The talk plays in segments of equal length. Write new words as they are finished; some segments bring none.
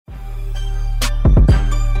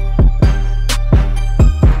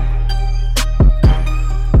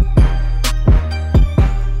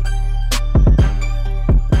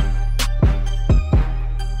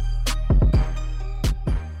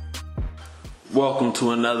Welcome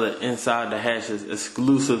to another Inside the Hashes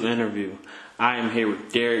exclusive interview. I am here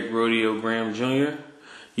with Derek Rodeo Graham Jr.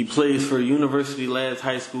 He plays for University Labs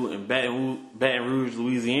High School in Baton Rouge,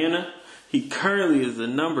 Louisiana. He currently is the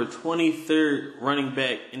number 23rd running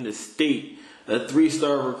back in the state, a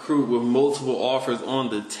 3-star recruit with multiple offers on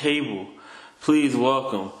the table. Please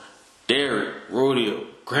welcome Derek Rodeo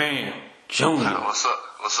Graham Jr. What's up?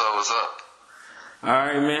 All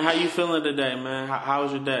right, man. How you feeling today, man? How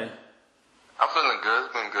was your day? I'm feeling good.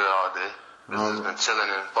 It's been good all day. Just been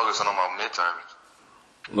chilling and focusing on my midterms.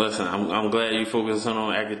 Listen, I'm glad you focusing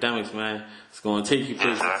on academics, man. It's going to take you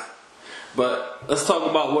places. But let's talk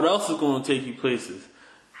about what else is going to take you places.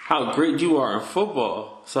 How great you are in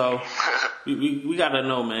football. So we got to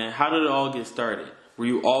know, man, how did it all get started? Were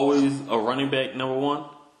you always a running back, number one?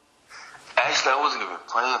 Actually, I wasn't even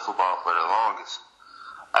playing football for the longest.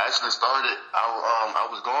 I actually started, I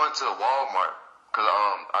was going to Walmart because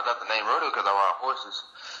I got the name Rodeo because I ride horses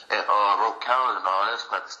and wrote calendars and all that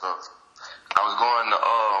type of stuff. I was going to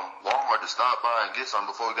Walmart to stop by and get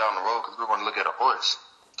something before we got on the road because we were going to look at a horse.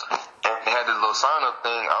 And they had this little sign-up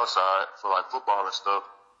thing outside for like football and stuff.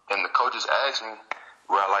 And the coaches asked me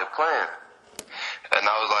where I like playing. And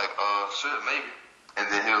I was like, sure, maybe.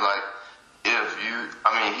 And then he was like, he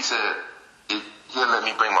said he'll let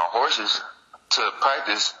me bring my horses to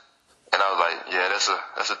practice. And I was like, yeah, that's a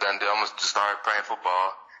done deal. I'm going to just start playing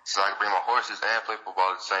football so I can bring my horses and play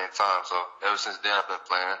football at the same time. So ever since then I've been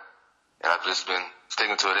playing. And I've just been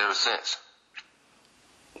sticking to it ever since.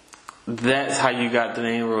 That's how you got the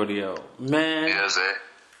name Rodeo. Man. Yes, sir.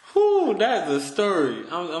 Whew, that's a story.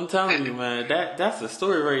 I'm telling you, man. That's a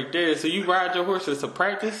story right there. So you ride your horses to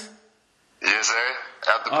practice? Yes, sir.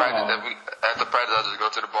 After practice, I just go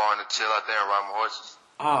to the barn and chill out there and ride my horses.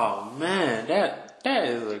 Oh man,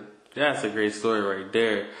 that's a great story right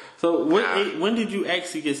there. So when did you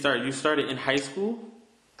actually get started? You started in high school?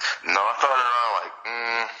 No, I started around like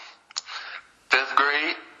 5th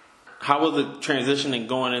grade. How was the transitioning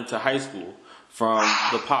going into high school from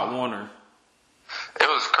the Pop Warner? It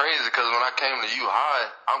was crazy because when I came to U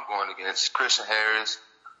High, I'm going against Christian Harris,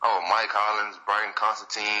 Mike Hollins, Brian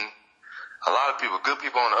Constantine, a lot of people, good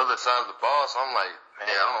people on the other side of the ball. So I'm like, man,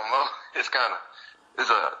 I don't know. It's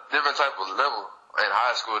a different type of level in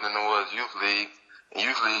high school than it was youth league. In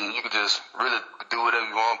youth league, you could just really do whatever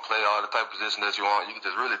you want, play all the type of position that you want. You could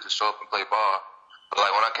just really just show up and play ball. But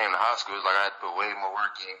like when I came to high school, it's like I had to put way more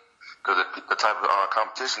work in because of the type of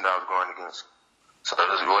competition that I was going against. So it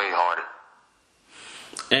was way harder.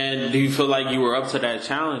 And do you feel like you were up to that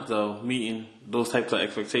challenge, though, meeting those types of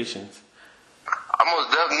expectations? I most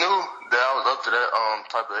definitely knew that I was up to that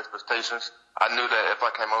type of expectations. I knew that if I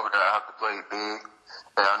came over there, I have to play big,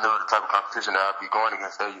 and I knew the type of competition that I'd be going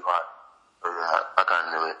against at U High. I kind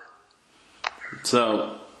of knew it.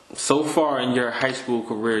 So far in your high school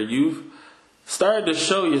career, you've started to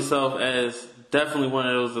show yourself as definitely one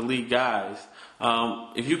of those elite guys.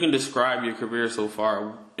 If you can describe your career so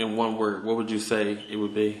far in one word, what would you say it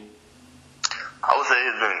would be? I would say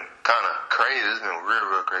it's been kind of crazy. It's been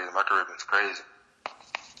real crazy. My career has been crazy.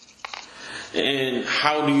 And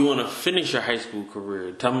how do you want to finish your high school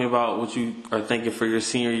career? Tell me about what you are thinking for your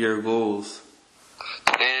senior year goals.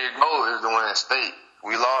 Senior year goal is to win state.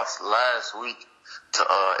 We lost last week to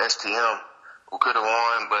STM. We could have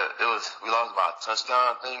won, but we lost by a touchdown,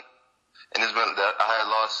 I think. And it's been that I had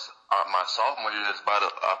lost my sophomore year by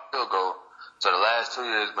a field goal. So the last 2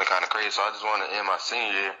 years have been kind of crazy. So I just want to end my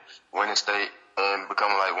senior year winning state and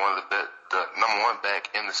becoming like one of the number one back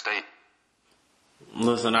in the state.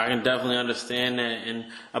 Listen, I can definitely understand that, and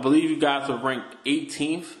I believe you guys were ranked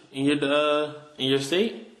 18th in your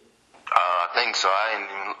state. I think so.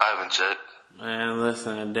 I haven't checked. Man,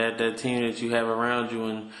 listen, that team that you have around you,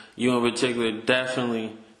 and you in particular,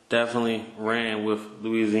 definitely ran with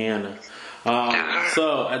Louisiana.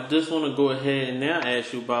 So I just want to go ahead and now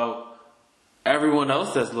ask you about everyone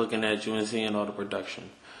else that's looking at you and seeing all the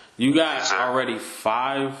production. You got already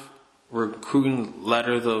 5 recruiting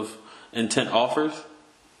letters of intent offers?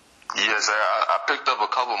 Yes, sir. I picked up a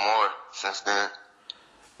couple more since then.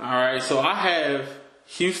 All right, so I have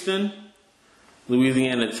Houston,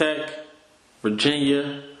 Louisiana Tech,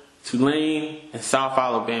 Virginia, Tulane, and South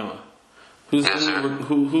Alabama. Who's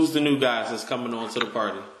the new guys that's coming on to the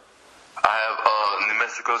party? I have New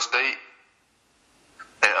Mexico State.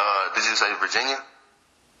 And, did you say Virginia?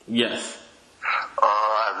 Yes.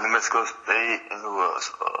 I have New Mexico State, and who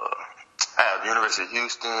else? I have University of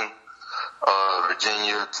Houston,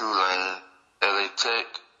 Virginia, Tulane, LA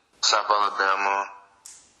Tech, South Alabama.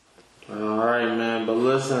 All right, man. But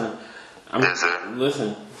listen, Yes, sir.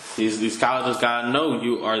 Listen, these colleges gotta know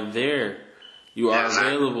you are there You are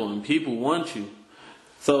available, and people want you.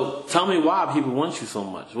 So tell me why people want you so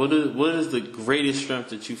much. What is the greatest strength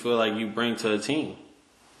that you feel like you bring to a team?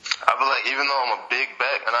 I feel like even though I'm a big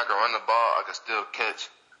back and I can run the ball, I can still catch.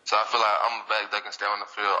 So I feel like I'm a back that can stay on the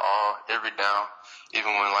field every down, even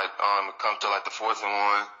when it comes to like the 4th and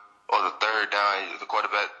 1 or the 3rd down. The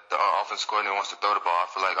quarterback, the offensive coordinator wants to throw the ball. I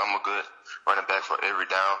feel like I'm a good running back for every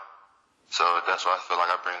down. So that's what I feel like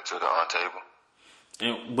I bring to the table.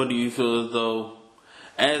 And what do you feel as though,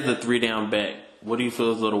 as a 3-down back, what do you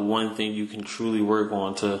feel as though the one thing you can truly work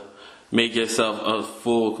on to make yourself a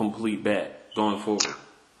full, complete back going forward?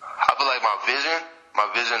 I feel like my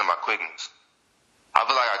vision and my quickness. I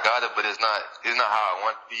feel like I got it, but it's not how I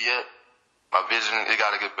want to be yet. My vision, it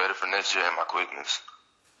got to get better for next year, and my quickness.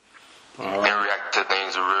 All right. And react to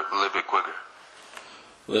things a little bit quicker.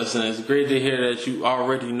 Listen, it's great to hear that you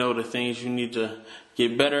already know the things you need to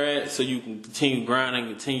get better at so you can continue grinding,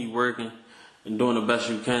 continue working, and doing the best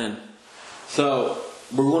you can. So,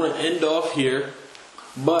 we're going to end off here,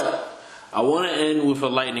 but I want to end with a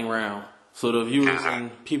lightning round so the viewers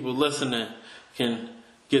and people listening can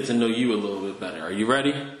get to know you a little bit better. Are you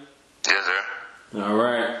ready? Yes, sir. All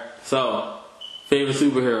right. So, favorite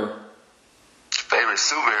superhero? Favorite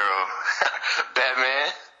superhero?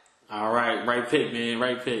 Batman. All right. Right pick, man.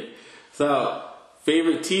 Right pick. So,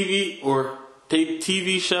 favorite TV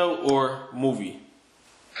show or movie?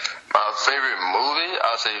 My favorite movie?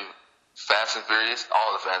 I'll say Fast and Furious.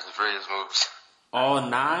 All the Fast and Furious movies. All 9?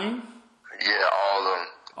 Yeah, all of them.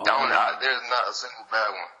 There's not a single bad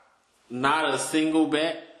one. Not a single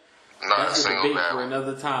bad? Not a single bad one. That's a debate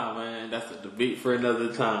for another time, man. That's a debate for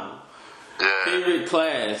another time. Yeah. Favorite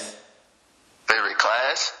class? Favorite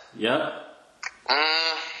class? Yep.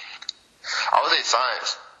 I would say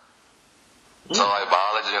science. So like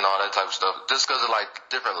biology and all that type of stuff. Just because of like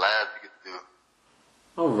different labs you get to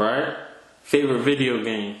do. All right. Favorite video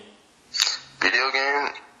game? Video game?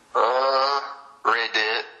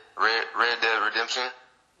 Red Dead Redemption.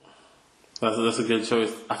 That's a good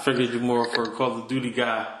choice. I figured you're more for a Call of Duty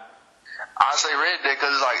guy. I say Red Dead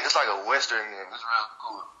because it's like a Western game. It's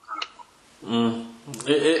real cool.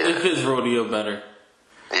 It fits rodeo better.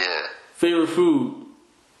 Yeah. Favorite food?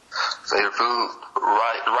 Favorite food?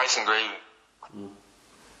 Rice and gravy.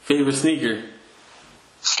 Favorite sneaker?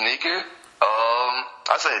 Sneaker?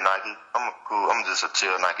 I say Nike. I'm just a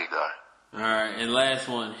chill Nike guy. All right, and last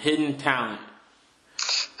one, hidden talent.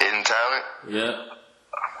 Hidden talent? Yep.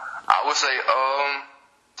 I would say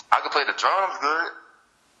I could play the drums good.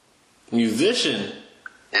 Musician?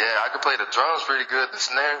 Yeah, I could play the drums pretty good. The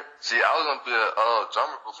snare. See, I was gonna be a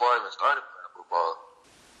drummer before I even started playing football.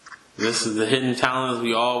 This is the hidden talents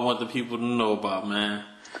we all want the people to know about, man.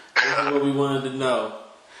 This is what we wanted to know.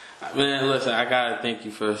 Man, listen, I gotta thank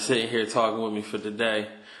you for sitting here talking with me for today.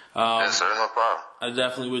 Yes, sir, no problem. I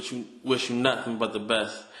definitely wish you nothing but the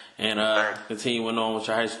best, and continuing on with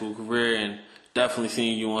your high school career, and definitely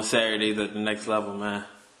seeing you on Saturdays at the next level, man.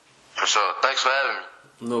 For sure. Thanks for having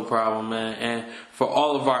me. No problem, man. And for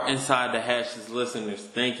all of our Inside the Hashes listeners,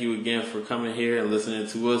 thank you again for coming here and listening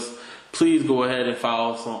to us. Please go ahead and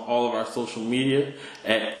follow us on all of our social media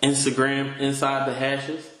at Instagram, Inside the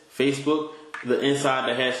Hashes, Facebook, the Inside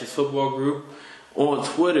the Hashes football group. On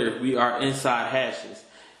Twitter, we are Inside Hashes.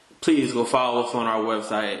 Please go follow us on our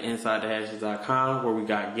website at InsideTheHashes.com, where we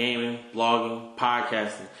got gaming, blogging,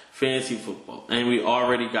 podcasting, fantasy football. And we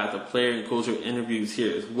already got the player and culture interviews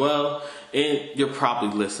here as well. And you're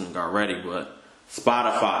probably listening already, but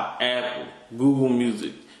Spotify, Apple, Google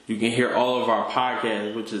Music. You can hear all of our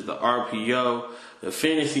podcasts, which is the RPO, the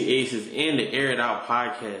Fantasy Aces, and the Air It Out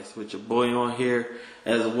podcast with your boy on here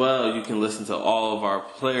as well. You can listen to all of our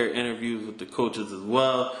player interviews with the coaches as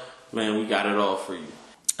well. Man, we got it all for you.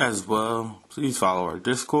 As well, please follow our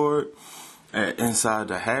Discord at Inside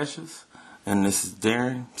the Hashes. And this is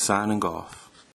Darren signing off.